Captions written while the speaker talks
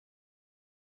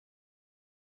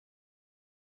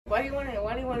Why do you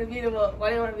want to beat him up? Why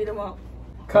do you want to beat him up?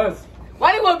 Cause.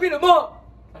 Why do you want to beat him up?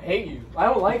 I hate you. I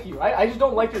don't like you. I just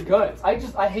don't like your guts. I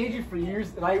hated you for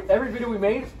years, and every video we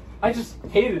made, I just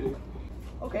hated it.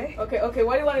 Okay. Why do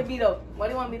you want to beat up? Why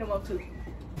do you want to beat him up too?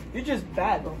 You're just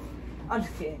bad, bro. I'm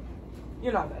just kidding.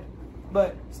 You're not bad.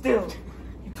 But still,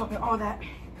 you're talking all that.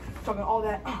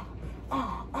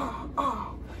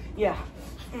 Yeah.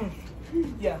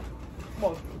 Yeah. Come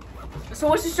on. So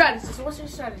what's your strategy?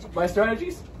 My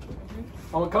strategies?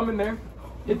 I'm gonna come in there,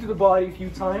 hit through the body a few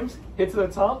times, hit to the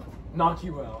top, knock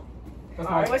you out. That's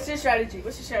All right. What's your strategy?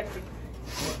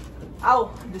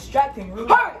 I'll distract him. Really.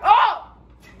 Hurry! Oh!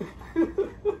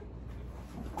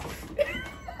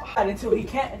 Until he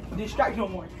can't distract no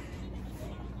more.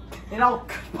 And I'll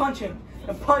punch him.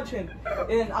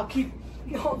 And I'll keep.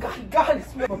 Oh God, I'm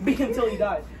gonna beat him until he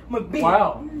dies. I'm gonna beat him.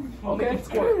 Wow. Okay.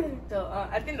 Score. So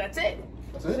I think that's it.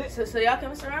 That's it? So y'all can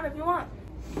mess around if you want.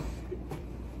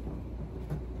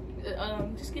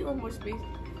 Just get a little more space.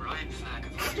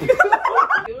 Give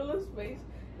it a little space.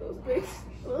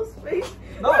 Little space.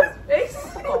 No.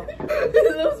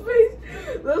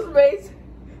 Little space.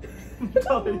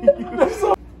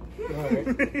 Alright.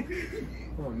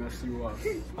 I'm gonna mess you up.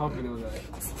 I hope you know that.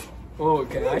 Oh,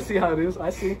 okay. I see how it is. I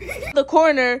see. The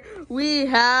corner, we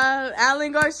have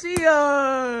Alan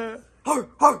Garcia.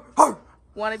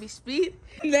 Wanna be speed?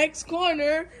 Next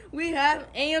corner, we have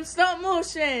AM Stop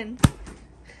Motion.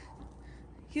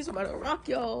 He's about to rock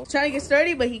y'all. Trying to get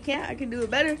sturdy, but he can't. I can do it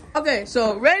better. Okay,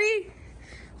 so ready?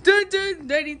 Dun, dun,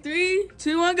 3,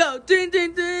 2, 1, go. Ding,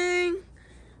 ding, ding.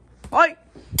 Hi.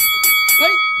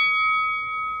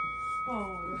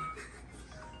 Oh.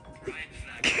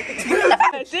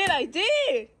 I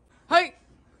did. Hi.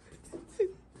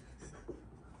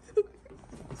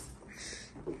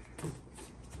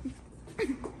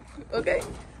 Okay.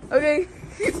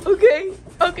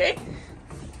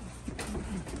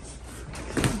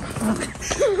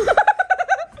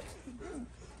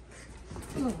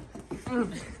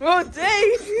 Oh,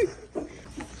 dang.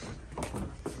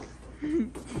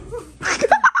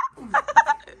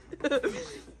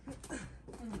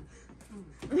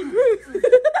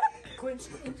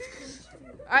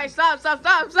 All right, stop.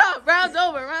 Round's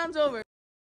over.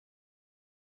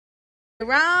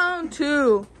 Round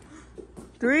 2.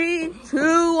 3,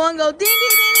 2, 1, go. Ding, ding,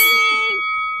 ding,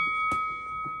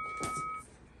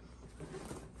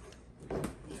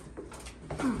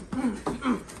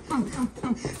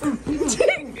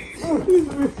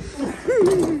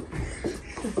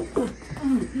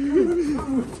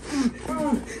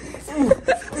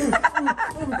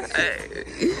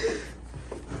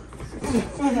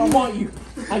 I want you.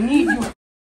 I need you.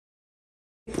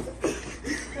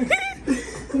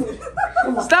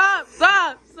 Stop.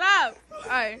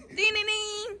 All right. Ding, ding,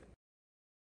 ding.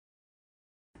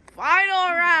 Final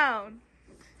round.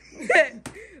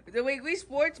 The Wiggy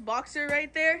Sports boxer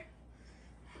right there.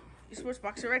 Sports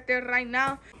boxer right there right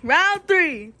now. Round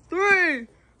 3. 3,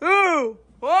 2,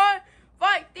 1,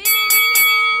 fight. Ding, ding, ding,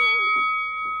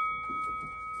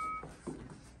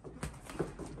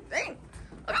 ding. Dang.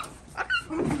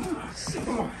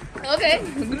 Okay.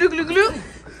 Glue.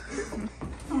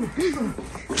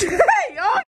 Hey, yo.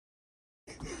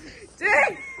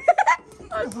 Dang.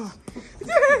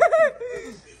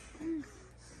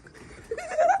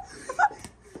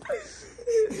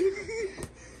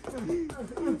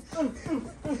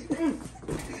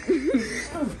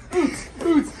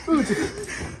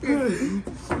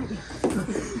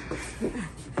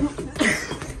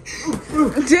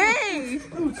 Dang.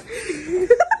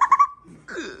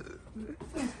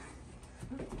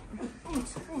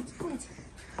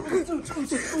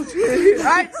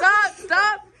 Alright,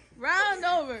 stop. Round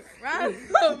over.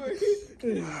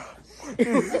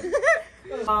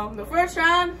 The first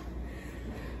round.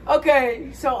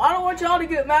 Okay, so I don't want y'all to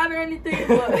get mad or anything,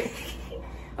 but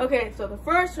okay, so the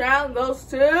first round goes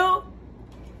to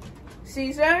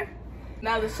Cesar.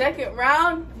 Now the second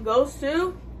round goes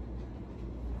to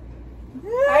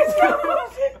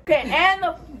okay, and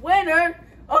the winner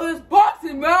of this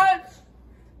boxing match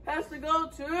has to go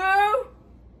to,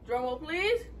 drum roll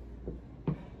please,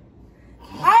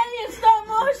 AM Stop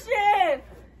Motion.